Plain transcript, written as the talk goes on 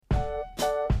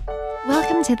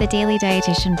Welcome to the Daily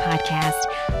Dietitian Podcast.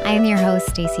 I am your host,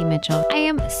 Stacey Mitchell. I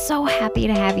am so happy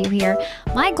to have you here.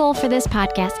 My goal for this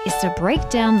podcast is to break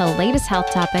down the latest health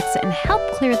topics and help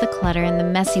clear the clutter in the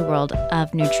messy world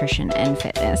of nutrition and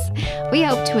fitness. We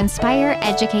hope to inspire,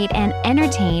 educate, and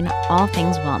entertain all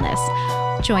things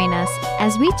wellness. Join us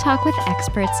as we talk with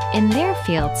experts in their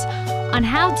fields on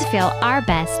how to feel our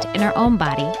best in our own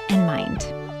body and mind.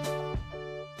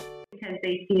 Because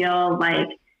they feel like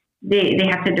they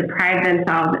have to deprive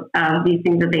themselves of these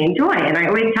things that they enjoy. And I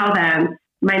always tell them,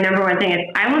 my number one thing is,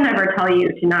 I will never tell you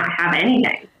to not have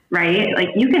anything, right? Like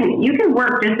you can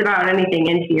work just about anything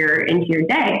into your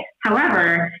day.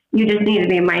 However, you just need to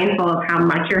be mindful of how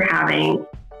much you're having.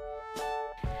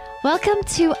 Welcome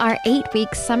to our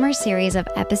 8-week summer series of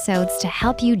episodes to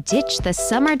help you ditch the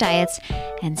summer diets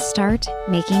and start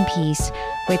making peace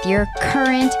with your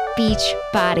current beach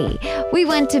body. We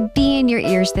want to be in your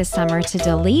ears this summer to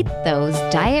delete those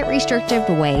diet restrictive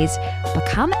ways,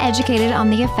 become educated on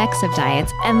the effects of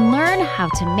diets, and learn how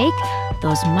to make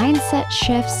those mindset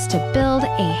shifts to build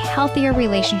a healthier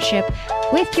relationship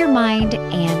with your mind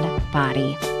and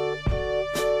body.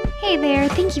 Hey there,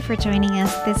 thank you for joining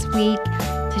us this week.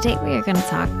 Today we are going to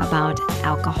talk about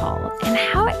alcohol and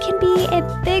how it can be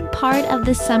a big part of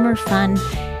the summer fun.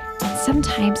 And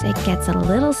sometimes it gets a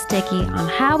little sticky on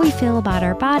how we feel about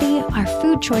our body, our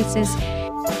food choices,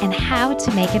 and how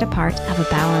to make it a part of a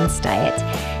balanced diet.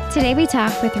 Today we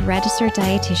talk with registered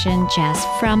dietitian Jess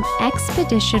from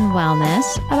Expedition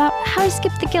Wellness about how to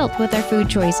skip the guilt with our food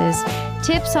choices,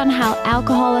 tips on how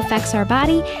alcohol affects our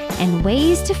body, and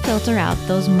ways to filter out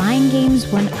those mind games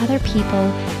when other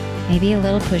people may be a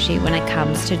little pushy when it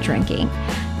comes to drinking.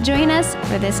 Join us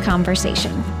for this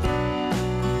conversation.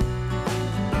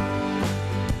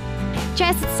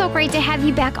 Jess, it's so great to have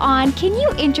you back on. Can you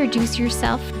introduce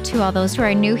yourself to all those who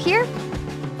are new here?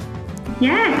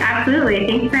 Yes, absolutely.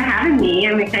 Thanks for having me.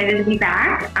 I'm excited to be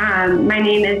back. My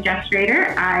name is Jess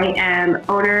Schrader. I am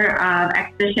owner of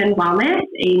Expedition Wellness,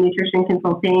 a nutrition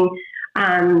consulting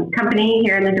company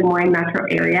here in the Des Moines metro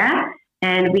area.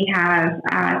 And we have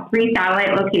 3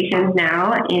 satellite locations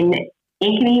now in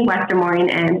Ankeny, West Des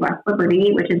Moines, and West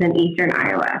Liberty, which is in eastern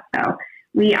Iowa. So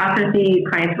we also see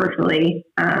clients virtually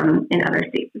in other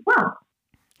states as well.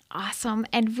 Awesome.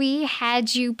 And we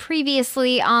had you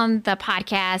previously on the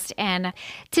podcast. And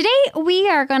today we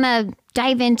are going to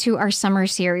dive into our summer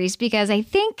series because I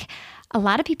think a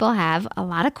lot of people have a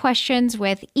lot of questions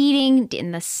with eating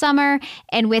in the summer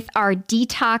and with our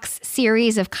detox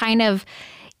series of kind of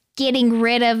getting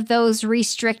rid of those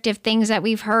restrictive things that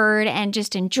we've heard and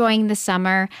just enjoying the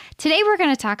summer. Today, we're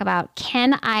going to talk about,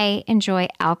 can I enjoy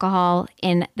alcohol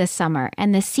in the summer?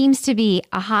 And this seems to be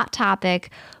a hot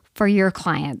topic for your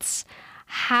clients.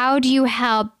 How do you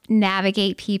help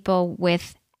navigate people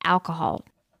with alcohol?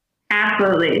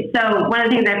 Absolutely. So one of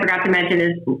the things I forgot to mention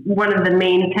is one of the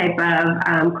main type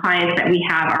of clients that we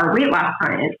have are weight loss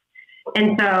clients.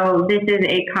 And so this is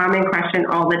a common question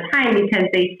all the time because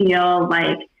they feel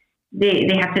like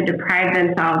they have to deprive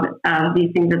themselves of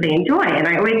these things that they enjoy. And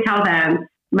I always tell them,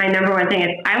 my number one thing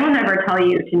is, I will never tell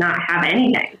you to not have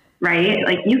anything, right?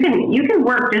 Like you can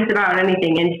work just about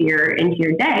anything into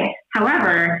your day.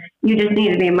 However, you just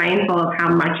need to be mindful of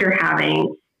how much you're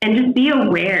having and just be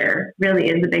aware really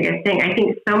is the biggest thing. I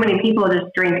think so many people just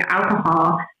drink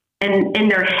alcohol and in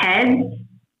their heads,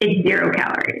 it's 0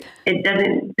 calories. It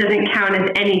doesn't count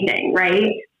as anything,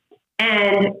 right?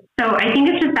 And so I think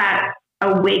it's just that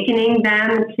awakening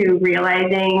them to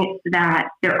realizing that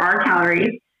there are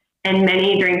calories and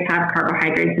many drinks have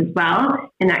carbohydrates as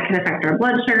well. And that can affect our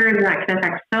blood sugars and that can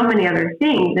affect so many other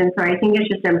things. And so I think it's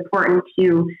just important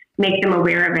to make them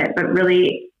aware of it, but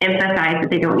really emphasize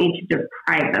that they don't need to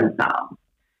deprive themselves.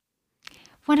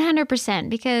 100%,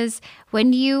 because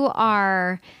when you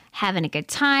are having a good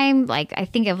time, like I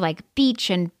think of like beach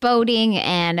and boating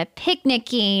and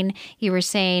picnicking, you were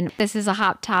saying this is a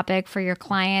hot topic for your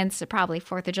clients, probably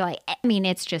 4th of July. I mean,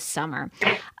 it's just summer.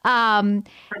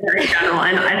 Very general,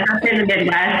 and especially in the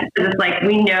Midwest, it's like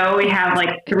we know we have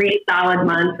like 3 solid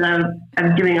months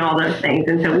of doing all those things,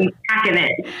 and so we pack it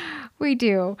in. We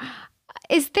do.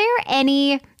 Is there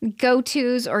any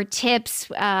go-tos or tips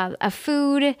of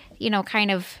food, kind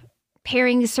of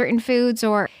pairing certain foods,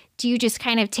 or do you just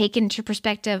kind of take into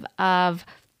perspective of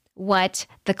what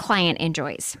the client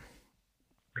enjoys?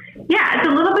 Yeah, it's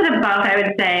a little bit of both, I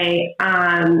would say.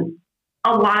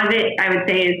 A lot of it, I would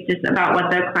say, is just about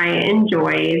what the client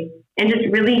enjoys and just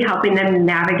really helping them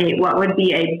navigate what would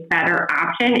be a better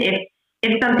option.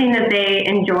 If something that they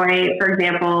enjoy, for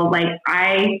example, like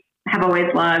I have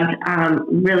always loved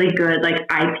really good like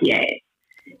IPAs.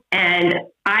 And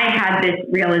I had this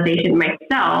realization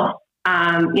myself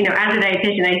As a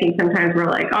dietitian, I think sometimes we're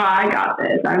like, oh, I got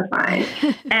this, I'm fine.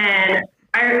 And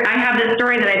I have this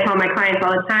story that I tell my clients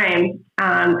all the time.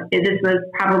 This was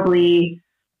probably,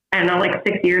 I don't know, like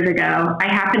 6 years ago.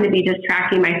 I happened to be just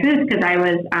tracking my foods because I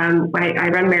run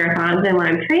marathons, and when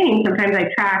I'm training, sometimes I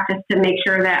track just to make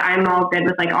sure that I'm all good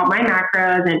with like all my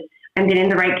macros and I'm getting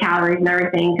the right calories and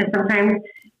everything. Because sometimes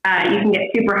you can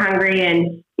get super hungry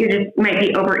and you just might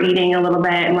be overeating a little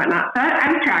bit and whatnot. So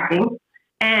I was tracking,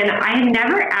 and I had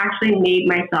never actually made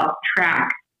myself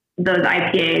track those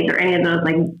IPAs or any of those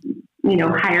like,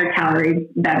 higher calorie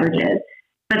beverages.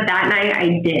 But that night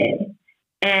I did.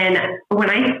 And when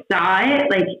I saw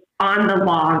it like on the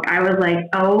log, I was like,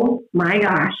 oh my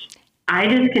gosh, I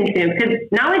just consumed, because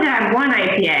not only did I have one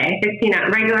IPA, 16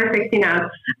 ounce, regular 16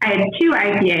 ounce, I had 2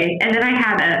 IPAs, and then I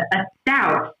had a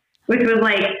stout, which was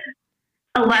like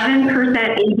 11%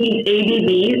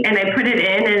 ABV, and I put it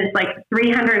in, and it's like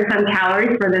 300 and some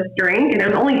calories for this drink, and it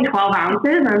was only 12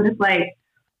 ounces. I'm just like,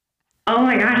 oh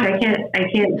my gosh, I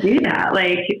can't do that.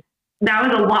 Like, that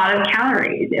was a lot of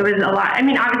calories. It was a lot. I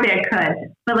mean, obviously I could,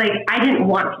 but like, I didn't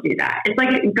want to do that. It's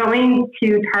like going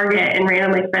to Target and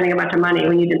randomly spending a bunch of money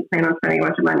when you didn't plan on spending a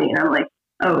bunch of money. And I'm like,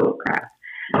 oh crap.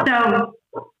 So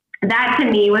that to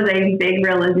me was a big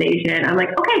realization. I'm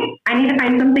like, okay, I need to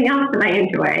find something else that I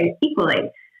enjoy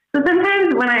equally. So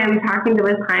sometimes when I'm talking to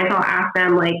with clients, I'll ask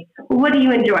them like, what do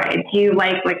you enjoy? Do you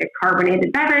like a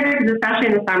carbonated beverage? Because especially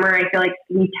in the summer, I feel like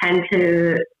we tend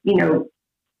to,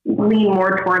 lean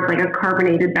more towards like a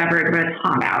carbonated beverage when it's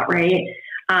hot out, right?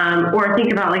 Or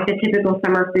think about like the typical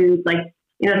summer foods, like,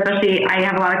 especially I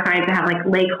have a lot of clients that have like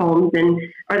lake homes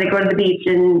or they go to the beach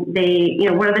and they,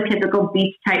 what are the typical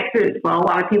beach type foods? Well, a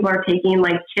lot of people are taking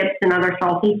like chips and other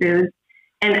salty foods.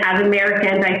 And as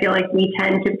Americans, I feel like we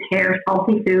tend to pair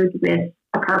salty foods with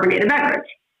a carbonated beverage.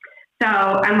 So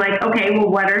I'm like, okay, well,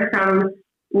 what are some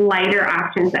lighter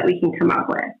options that we can come up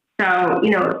with? So,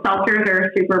 seltzers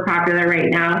are super popular right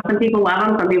now. Some people love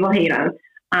them, some people hate them.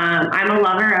 I'm a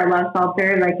lover. I love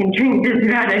seltzers. I can drink just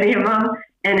about any of them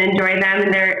and enjoy them.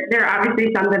 And there are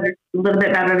obviously some that are a little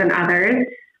bit better than others.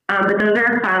 But those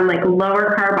are fun, like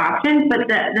lower carb options. But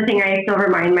the thing I still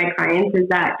remind my clients is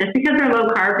that just because they're low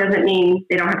carb doesn't mean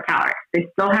they don't have calories. They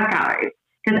still have calories,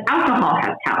 because alcohol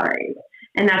has calories.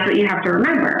 And that's what you have to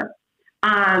remember.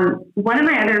 One of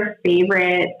my other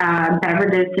favorite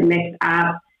beverages to mix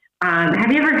up,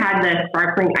 have you ever had the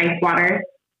sparkling ice water?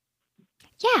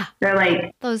 Yeah. They're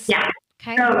like, those. Yeah.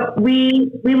 Okay. So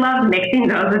we love mixing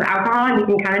those with alcohol, and you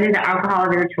can kind of do the alcohol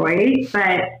of your choice,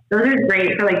 but those are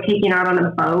great for like taking out on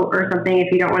a boat or something.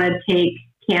 If you don't want to take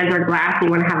cans or glass, you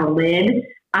want to have a lid, you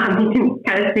can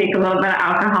kind of sneak a little bit of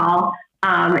alcohol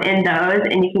in those,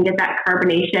 and you can get that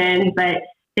carbonation, but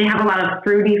they have a lot of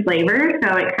fruity flavors.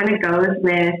 So it kind of goes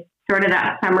with sort of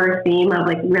that summer theme of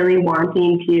like really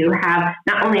wanting to have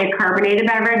not only a carbonated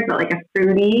beverage, but like a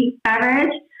fruity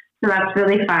beverage. So that's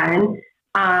really fun.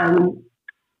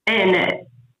 And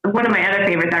one of my other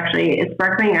favorites actually is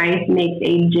sparkling ice makes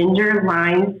a ginger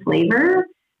lime flavor.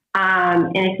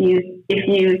 And if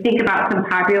you think about some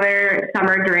popular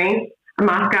summer drinks, a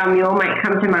Moscow Mule might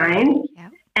come to mind. Yeah.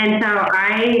 And so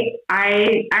I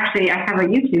have a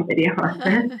YouTube video of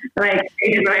this that I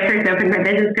created when I first opened my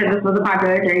business, because this was a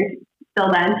popular drink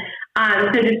still then.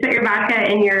 So just put your vodka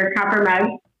in your copper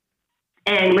mug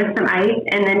and with some ice,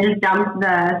 and then just dump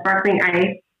the sparkling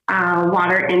ice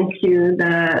water into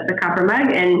the copper mug,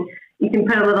 and you can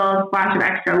put a little splash of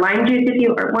extra lime juice if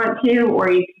you want to, or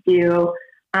you could do,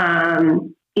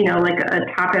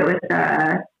 top it with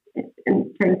I'm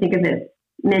trying to think of it,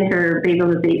 mint or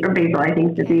basil, I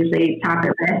think is usually top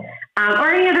it with, or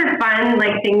any other fun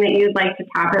like thing that you'd like to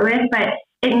top it with. But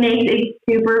it makes a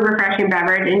super refreshing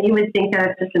beverage, and you would think that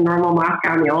it's just a normal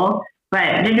Moscow Mule,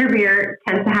 but ginger beer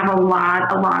tends to have a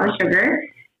lot of sugar.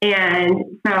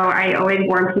 And so I always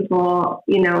warn people,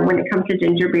 when it comes to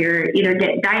ginger beer, either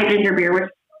get diet ginger beer, which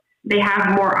they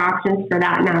have more options for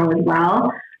that now as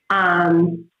well.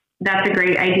 That's a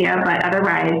great idea. But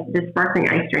otherwise, the sparkling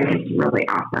ice drink is really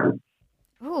awesome.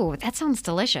 Oh, that sounds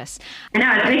delicious. I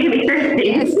know, it's making me thirsty.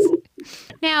 Yes.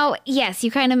 Now, yes, you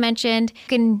kind of mentioned you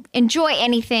can enjoy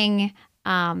anything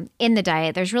in the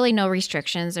diet. There's really no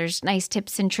restrictions. There's nice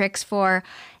tips and tricks for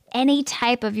any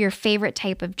type of your favorite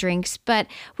type of drinks. But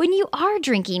when you are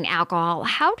drinking alcohol,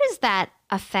 how does that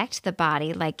affect the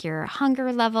body? Like your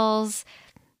hunger levels,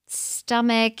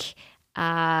 stomach,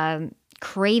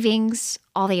 cravings,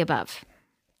 all the above?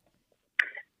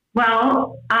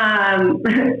 Well,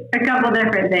 a couple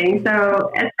different things.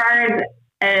 So as far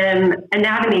as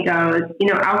anatomy goes,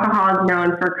 alcohol is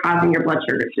known for causing your blood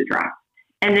sugars to drop.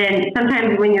 And then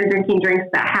sometimes when you're drinking drinks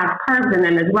that have carbs in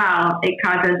them as well, it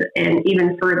causes an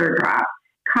even further drop,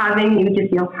 causing you to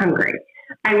feel hungry.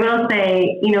 I will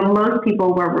say, most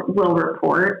people will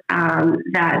report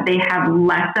that they have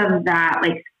less of that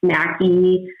like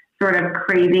snacky sort of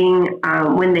craving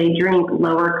when they drink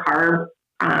lower carb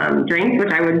drinks,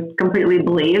 which I would completely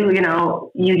believe.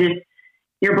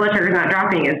 Your blood sugar is not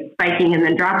dropping, it's spiking and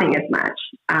then dropping as much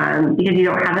because you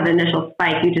don't have that initial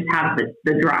spike, you just have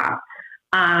the drop.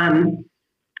 And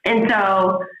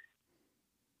so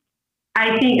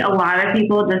I think a lot of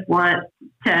people just want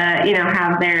to,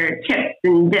 have their chips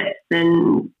and dips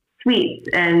and sweets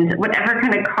and whatever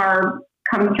kind of carb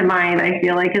comes to mind, I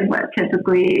feel like is what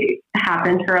typically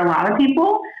happens for a lot of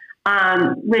people.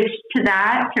 To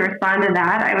respond to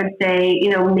that, I would say,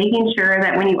 making sure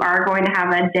that when you are going to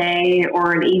have a day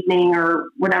or an evening or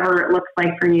whatever it looks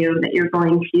like for you, that you're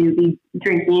going to be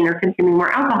drinking or consuming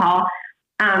more alcohol,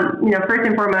 first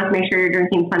and foremost, make sure you're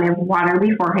drinking plenty of water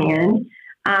beforehand.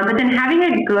 But then having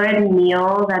a good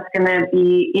meal that's going to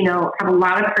be, have a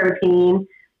lot of protein,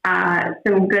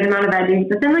 some good amount of veggies,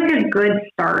 but then like a good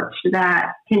starch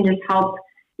that can just help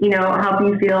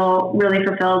you feel really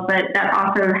fulfilled, but that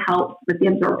also helps with the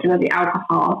absorption of the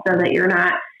alcohol so that you're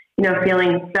not,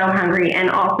 feeling so hungry,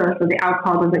 and also so the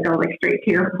alcohol doesn't go like straight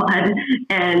to your blood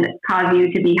and cause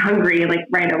you to be hungry like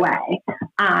right away.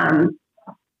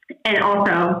 And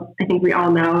also, I think we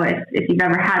all know if you've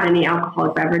ever had any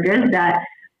alcoholic beverages that,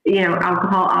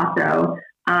 alcohol also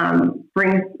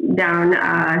brings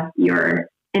down your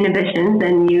inhibitions,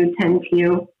 and you tend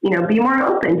to, be more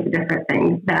open to different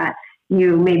things that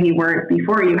you maybe weren't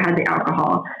before you had the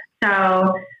alcohol.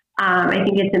 So I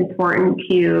think it's important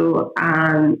to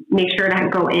make sure to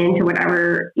go into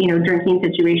whatever, drinking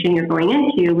situation you're going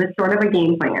into with sort of a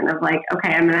game plan of like,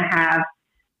 okay, I'm going to have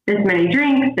this many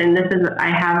drinks, and I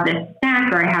have this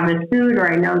snack, or I have this food,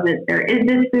 or I know that there is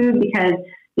this food, because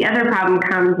the other problem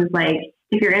comes is like,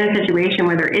 if you're in a situation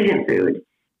where there isn't food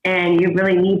and you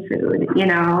really need food,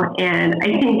 and I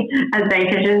think as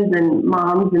dietitians and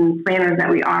moms and planners that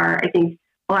we are, I think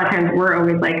a lot of times we're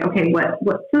always like, okay, what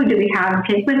food do we have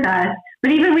to take with us?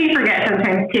 But even we forget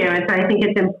sometimes too. And so I think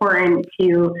it's important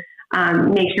to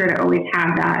make sure to always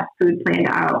have that food planned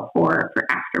out for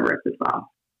afterwards as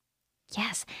well.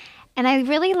 Yes. And I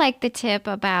really like the tip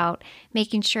about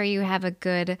making sure you have a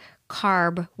good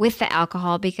carb with the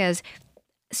alcohol, because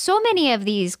so many of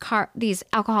these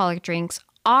alcoholic drinks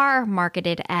are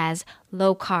marketed as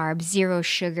low carb, zero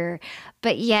sugar,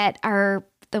 but yet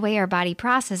the way our body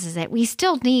processes it, we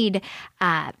still need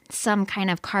some kind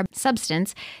of carb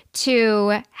substance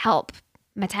to help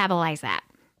metabolize that.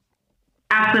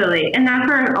 Absolutely. And that's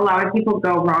where a lot of people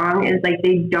go wrong, is like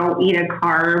they don't eat a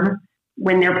carb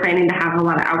when they're planning to have a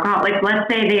lot of alcohol. Like,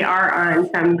 let's say they are on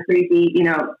some crazy,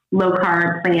 low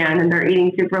carb plan, and they're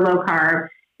eating super low carb,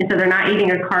 and so they're not eating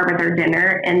a carb at their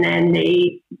dinner, and then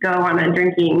they go on a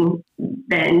drinking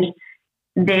binge.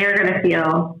 They are going to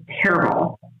feel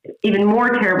terrible, even more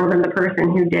terrible than the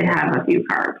person who did have a few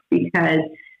carbs, because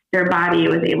their body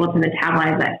was able to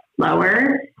metabolize that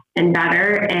slower and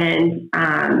better, and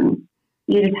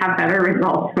you just have better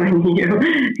results when you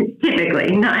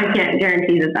typically, I can't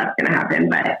guarantee that that's going to happen,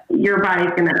 but your body's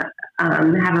going to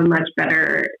have a much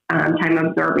better time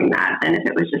absorbing that than if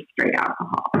it was just straight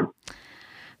alcohol.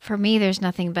 For me, there's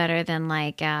nothing better than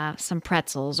like some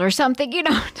pretzels or something,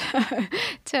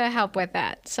 to help with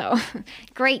that. So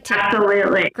great tip.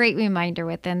 Absolutely. Great reminder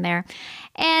within there.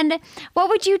 And what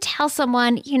would you tell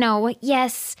someone,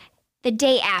 yes, the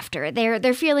day after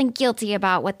they're feeling guilty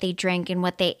about what they drank and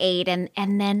what they ate, and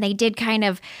then they did kind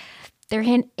of, their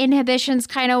inhibitions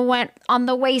kind of went on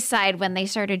the wayside when they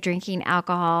started drinking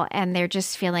alcohol, and they're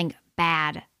just feeling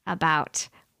bad about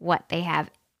what they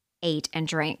have ate and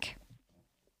drank?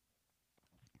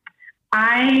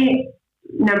 I,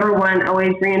 number one,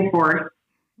 always reinforce,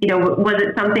 was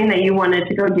it something that you wanted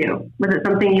to go do? Was it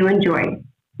something you enjoyed?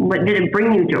 What did it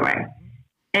bring you joy?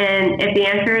 And if the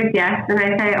answer is yes, then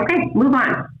I say, okay, move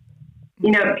on.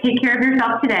 Take care of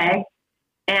yourself today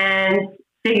and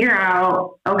figure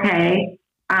out, okay,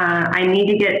 I need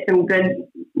to get some good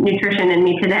nutrition in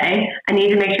me today. I need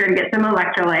to make sure to get some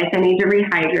electrolytes. I need to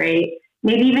rehydrate,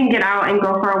 maybe even get out and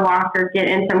go for a walk or get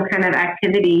in some kind of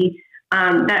activity.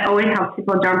 That always helps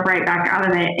people jump right back out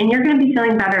of it. And you're going to be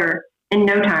feeling better in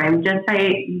no time just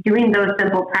by doing those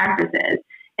simple practices.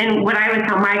 And what I would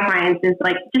tell my clients is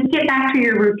like, just get back to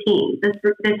your routine, this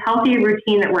healthy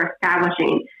routine that we're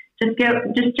establishing.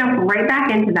 Just jump right back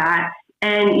into that,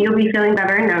 and you'll be feeling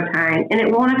better in no time, and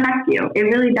it won't affect you. It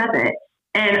really doesn't.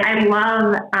 And I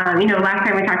love, last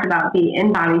time we talked about the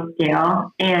InBody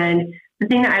scale, and the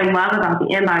thing that I love about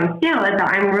the InBody scale is that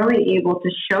I'm really able to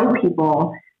show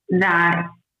people that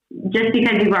just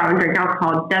because you go out and drink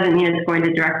alcohol doesn't mean it's going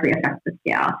to directly affect the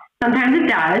scale. Sometimes it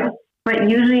does, but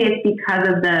usually it's because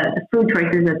of the food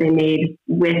choices that they made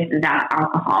with that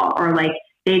alcohol, or like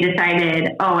they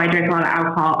decided, oh, I drink a lot of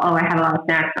alcohol. Oh, I had a lot of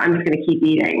snacks. So I'm just going to keep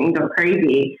eating and go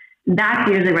crazy. That's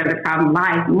usually where the problem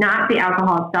lies, not the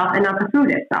alcohol itself and not the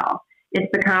food itself. It's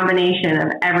the combination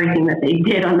of everything that they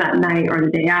did on that night or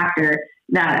the day after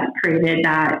that created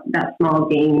that small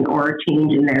gain or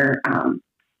change in their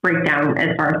breakdown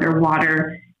as far as their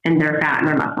water and their fat and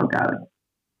their muscle goes.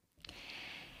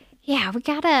 Yeah, we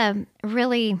got to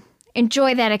really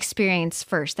enjoy that experience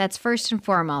first. That's first and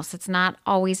foremost. It's not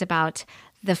always about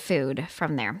the food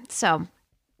from there. So,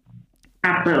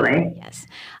 absolutely. Yes.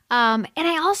 And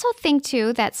I also think,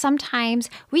 too, that sometimes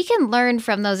we can learn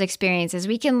from those experiences.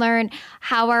 We can learn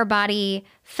how our body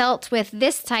felt with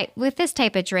this type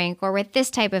of drink or with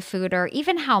this type of food, or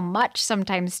even how much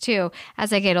sometimes, too.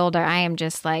 As I get older, I am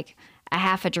just like a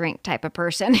half a drink type of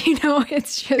person.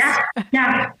 It's just...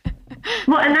 Yeah.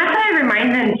 Well, and that's what I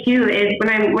remind them, too, is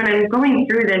when I'm going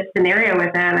through this scenario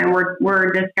with them and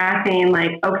we're discussing,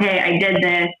 like, okay, I did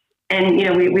this, and,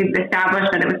 we've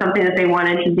established that it was something that they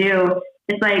wanted to do.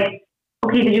 It's like,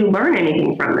 okay, did you learn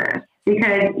anything from this?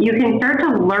 Because you can start to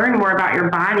learn more about your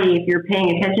body if you're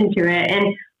paying attention to it.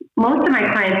 And most of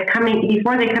my clients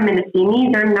before they come in to see me,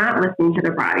 they're not listening to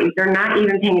their bodies. They're not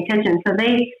even paying attention. So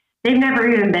they've never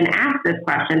even been asked this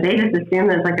question. They just assume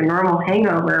it's like a normal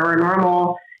hangover or a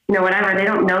normal, whatever. They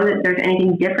don't know that there's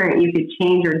anything different you could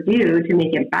change or do to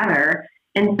make it better.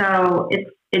 And so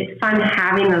it's fun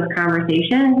having those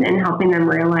conversations and helping them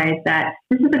realize that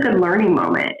this is a good learning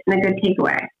moment and a good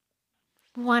takeaway.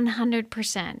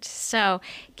 100%. So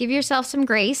give yourself some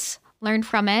grace, learn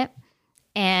from it,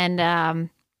 and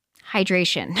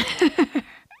hydration.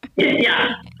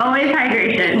 Yeah, always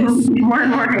hydration. More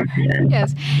and more hydration.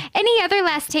 Yes. Any other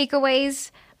last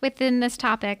takeaways within this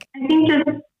topic? I think just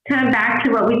kind of back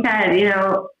to what we said,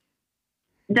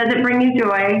 does it bring you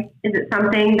joy? Is it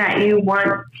something that you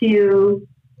want to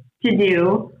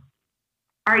do?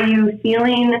 Are you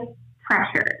feeling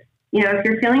pressured? If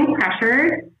you're feeling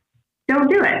pressured, don't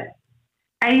do it.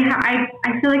 I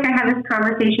feel like I have this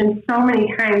conversation so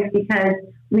many times because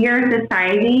we are a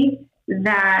society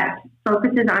that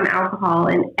focuses on alcohol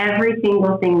in every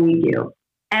single thing we do.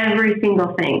 Every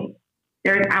single thing.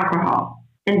 There's alcohol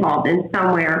involved in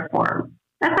some way or form.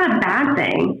 That's not a bad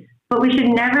thing, but we should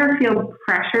never feel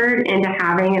pressured into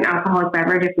having an alcoholic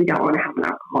beverage if we don't want to have an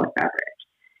alcoholic beverage.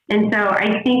 And so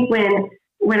I think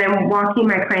when I'm walking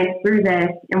my clients through this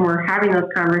and we're having those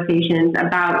conversations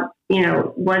about,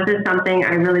 was this something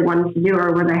I really wanted to do,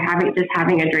 or was I just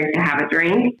having a drink to have a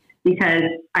drink because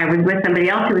I was with somebody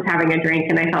else who was having a drink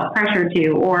and I felt pressure to,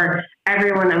 or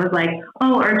everyone that was like,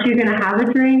 oh, aren't you going to have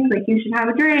a drink? Like, you should have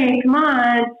a drink. Come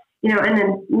on. And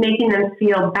then making them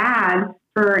feel bad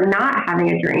for not having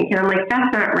a drink. And I'm like,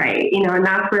 that's not right. And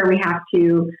that's where we have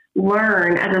to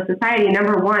learn as a society,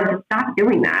 number one, to stop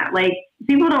doing that. Like, if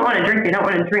people don't want to drink, they don't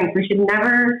want to drink. We should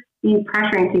never be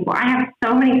pressuring people. I have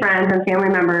so many friends and family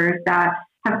members that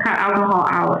have cut alcohol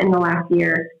out in the last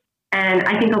year. And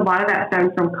I think a lot of that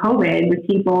stems from COVID, with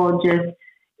people just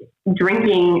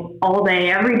drinking all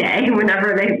day, every day,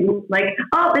 whenever they like,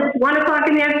 oh, it's 1:00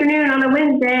 in the afternoon on a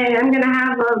Wednesday, I'm going to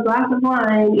have a glass of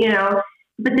wine,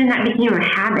 but then that became a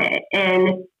habit.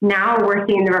 And now we're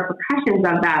seeing the repercussions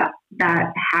of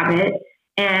that habit.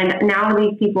 And now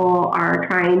these people are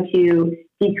trying to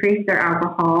decrease their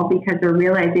alcohol because they're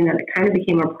realizing that it kind of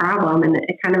became a problem and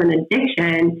it's kind of an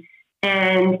addiction.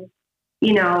 And,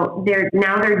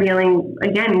 they're dealing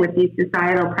again with these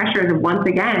societal pressures once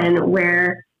again,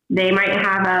 where they might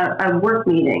have a work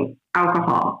meeting,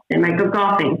 alcohol. They might go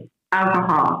golfing,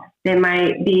 alcohol. They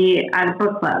might be at a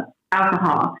book club,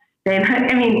 alcohol.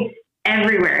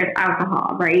 Everywhere it's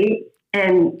alcohol, right?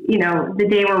 And, the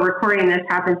day we're recording this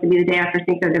happens to be the day after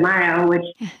Cinco de Mayo, which,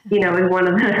 is one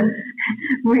of the,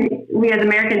 we as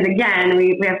Americans, again,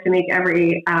 we have to make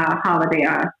every holiday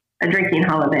a drinking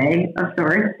holiday of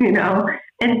sorts,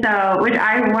 And so, which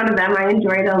I'm one of them. I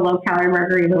enjoyed a low-calorie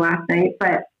margarita last night,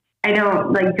 but I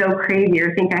don't go crazy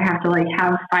or think I have to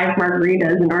have 5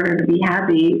 margaritas in order to be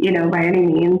happy, by any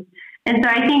means. And so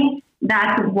I think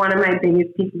that's one of my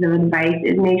biggest pieces of advice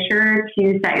is make sure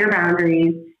to set your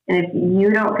boundaries. And if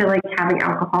you don't feel like having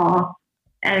alcohol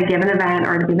at a given event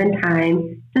or at a given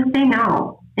time, just say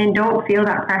no and don't feel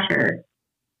that pressure.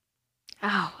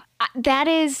 Oh, That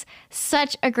is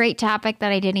such a great topic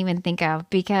that I didn't even think of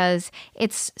because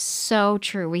it's so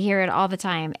true. We hear it all the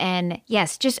time. And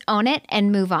yes, just own it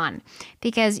and move on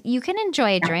because you can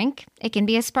enjoy a drink. It can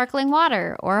be a sparkling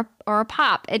water or a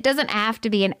pop. It doesn't have to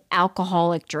be an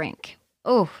alcoholic drink.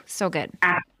 Oh, so good.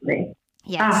 Absolutely.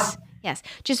 Yes. Yes.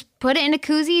 Just put it in a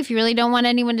koozie if you really don't want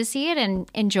anyone to see it and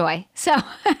enjoy. So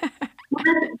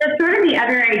that's sort of the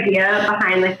other idea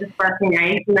behind like the sparkling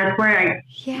ice. And that's where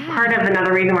part of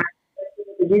another reason why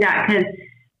I do that, because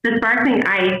the sparkling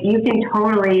ice, you can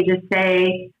totally just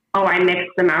say, oh, I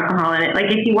mixed some alcohol in it. Like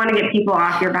if you want to get people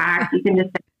off your back, you can just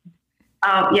say,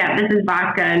 oh yeah, this is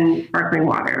vodka and sparkling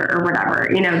water or whatever,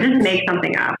 just make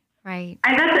something up. Right.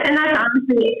 That's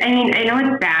honestly, I mean, I know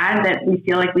it's bad that we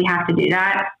feel like we have to do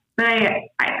that, but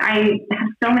I have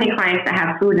so many clients that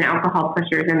have food and alcohol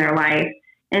pushers in their life.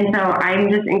 And so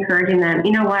I'm just encouraging them,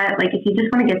 you know what, like if you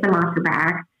just want to get them off your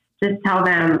back, just tell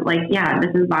them like, yeah,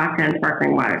 this is vodka and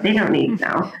sparkling water. They don't need to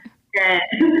know. And,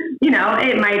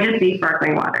 it might just be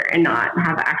sparkling water and not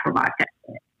have actual vodka.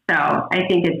 So I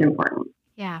think it's important.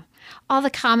 Yeah. All the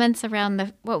comments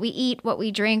around what we eat, what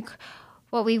we drink,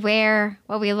 what we wear,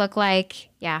 what we look like.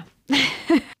 Yeah.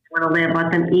 Want to live,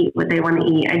 let them eat what they want to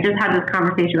eat. I just had this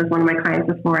conversation with one of my clients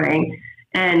this morning,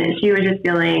 and she was just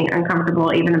feeling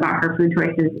uncomfortable even about her food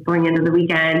choices going into the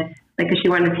weekend, like because she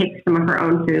wanted to take some of her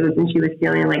own foods, and she was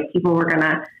feeling like people were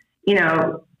gonna,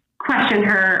 question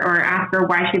her or ask her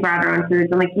why she brought her own foods.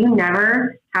 I'm like, you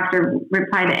never have to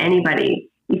reply to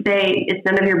anybody. You say it's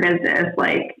none of your business.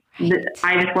 Like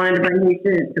I just wanted to bring these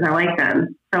foods because I like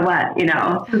them. So what?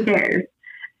 Who cares?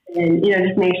 And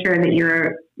just make sure that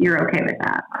you're okay with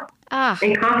that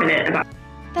and confident about it.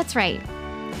 That's right.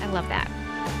 I love that.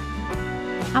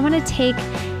 I want to take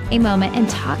a moment and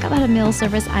talk about a meal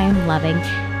service I am loving,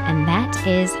 and that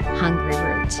is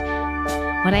Hungryroot.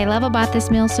 What I love about this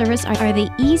meal service are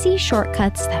the easy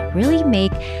shortcuts that really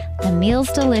make the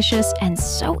meals delicious and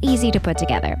so easy to put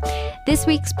together. This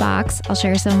week's box, I'll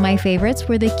share some of my favorites,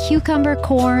 were the cucumber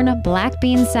corn, black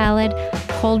bean salad,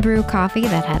 cold brew coffee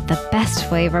that had the best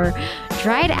flavor,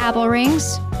 dried apple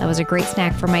rings, that was a great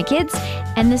snack for my kids,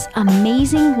 and this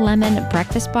amazing lemon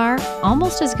breakfast bar,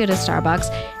 almost as good as Starbucks,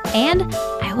 and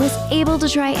I was able to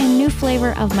try a new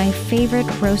flavor of my favorite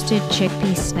roasted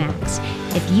chickpea snacks.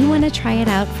 If you want to try it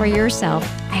out for yourself,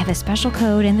 I have a special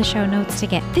code in the show notes to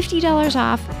get $50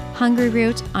 off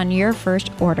Hungryroot on your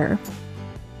first order.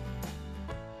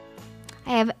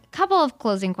 I have a couple of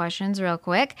closing questions real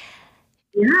quick.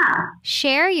 Yeah.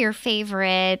 Share your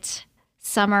favorite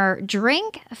summer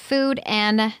drink, food,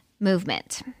 and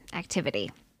movement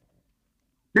activity.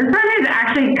 This one is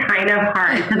actually kind of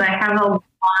hard because I have a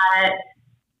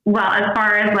lot, as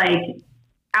far as like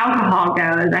alcohol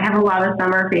goes, I have a lot of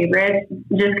summer favorites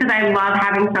just because I love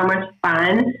having so much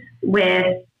fun with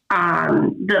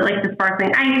the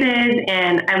sparkling ices,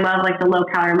 and I love like the low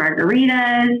calorie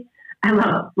margaritas. I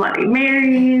love Bloody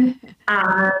Marys.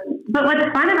 But what's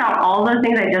fun about all those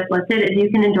things I just listed is you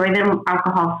can enjoy them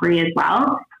alcohol free as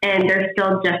well, and they're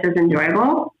still just as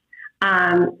enjoyable. So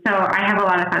I have a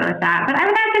lot of fun with that. But I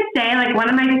would have to say, like, one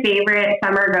of my favorite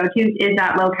summer go-tos is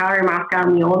that low-calorie Moscow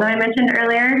Mule that I mentioned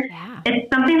earlier. Yeah. It's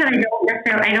something that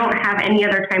I don't have any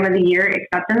other time of the year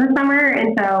except in the summer,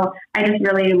 and so I just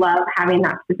really love having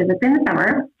that specifically in the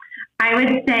summer. I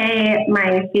would say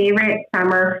my favorite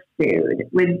summer food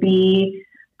would be,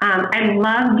 I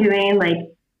love doing, like,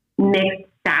 mixed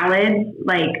salads,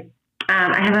 like,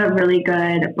 I have a really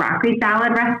good broccoli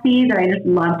salad recipe that I just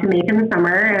love to make in the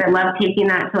summer, and I love taking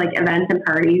that to like events and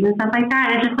parties and stuff like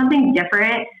that. And it's just something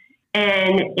different,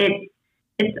 and it's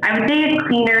I would say a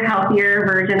cleaner, healthier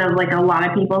version of like a lot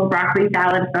of people's broccoli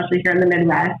salad, especially here in the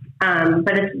Midwest.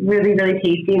 But it's really, really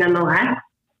tasty nonetheless.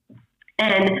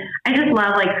 And I just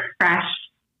love like fresh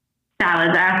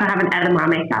salads. I also have an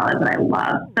edamame salad that I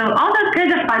love. So all those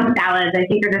kinds of fun salads I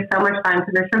think are just so much fun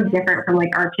because they're so different from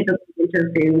like our typical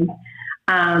winter foods.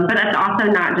 But that's also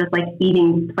not just like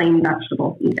eating plain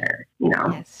vegetables either,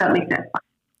 yes. So it makes it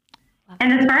fun.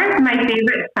 And as far as my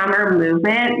favorite summer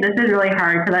movement, this is really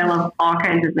hard because I love all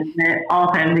kinds of movement,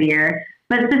 all times of year.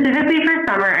 But specifically for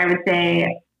summer, I would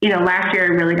say, last year I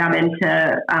really got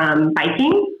into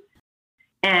biking.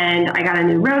 And I got a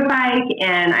new road bike,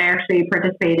 and I actually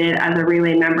participated as a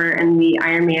relay member in the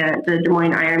Ironman, the Des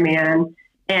Moines Ironman,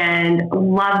 and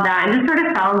loved that. And just sort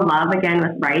of fell in love again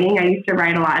with riding. I used to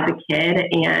ride a lot as a kid,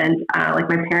 and like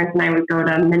my parents and I would go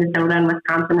to Minnesota and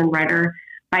Wisconsin and ride our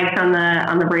bikes on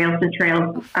the rails to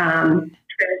trails up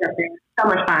there. So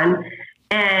much fun.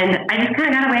 And I just kind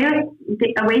of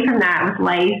got away from that with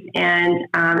life, and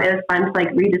it was fun to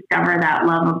like rediscover that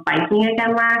love of biking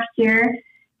again last year.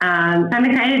 So I'm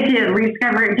excited to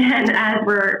rediscover it again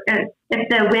if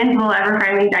the winds will ever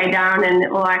finally die down and it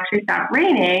will actually stop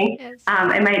raining. Yes.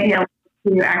 I might be able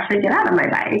to actually get out of my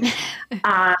bike.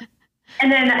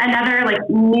 And then another like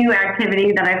new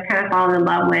activity that I've kind of fallen in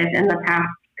love with in the past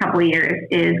couple of years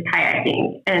is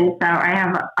kayaking. And so I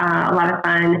have a lot of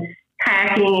fun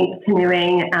kayaking,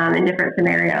 canoeing in different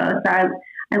scenarios. So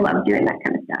I love doing that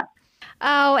kind of stuff.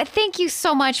 Oh, thank you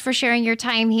so much for sharing your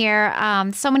time here.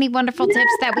 So many wonderful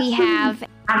tips that we have.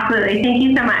 Absolutely. Thank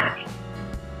you so much.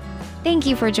 Thank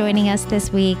you for joining us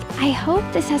this week. I hope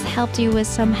this has helped you with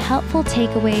some helpful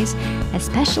takeaways,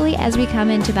 especially as we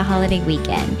come into the holiday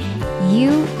weekend.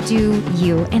 You do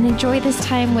you and enjoy this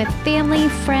time with family,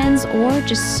 friends, or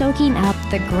just soaking up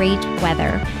the great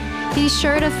weather. Be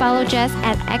sure to follow Jess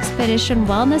at Expedition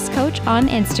Wellness Coach on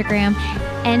Instagram,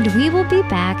 and we will be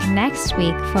back next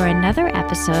week for another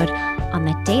episode on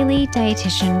the Daily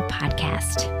Dietitian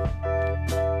Podcast.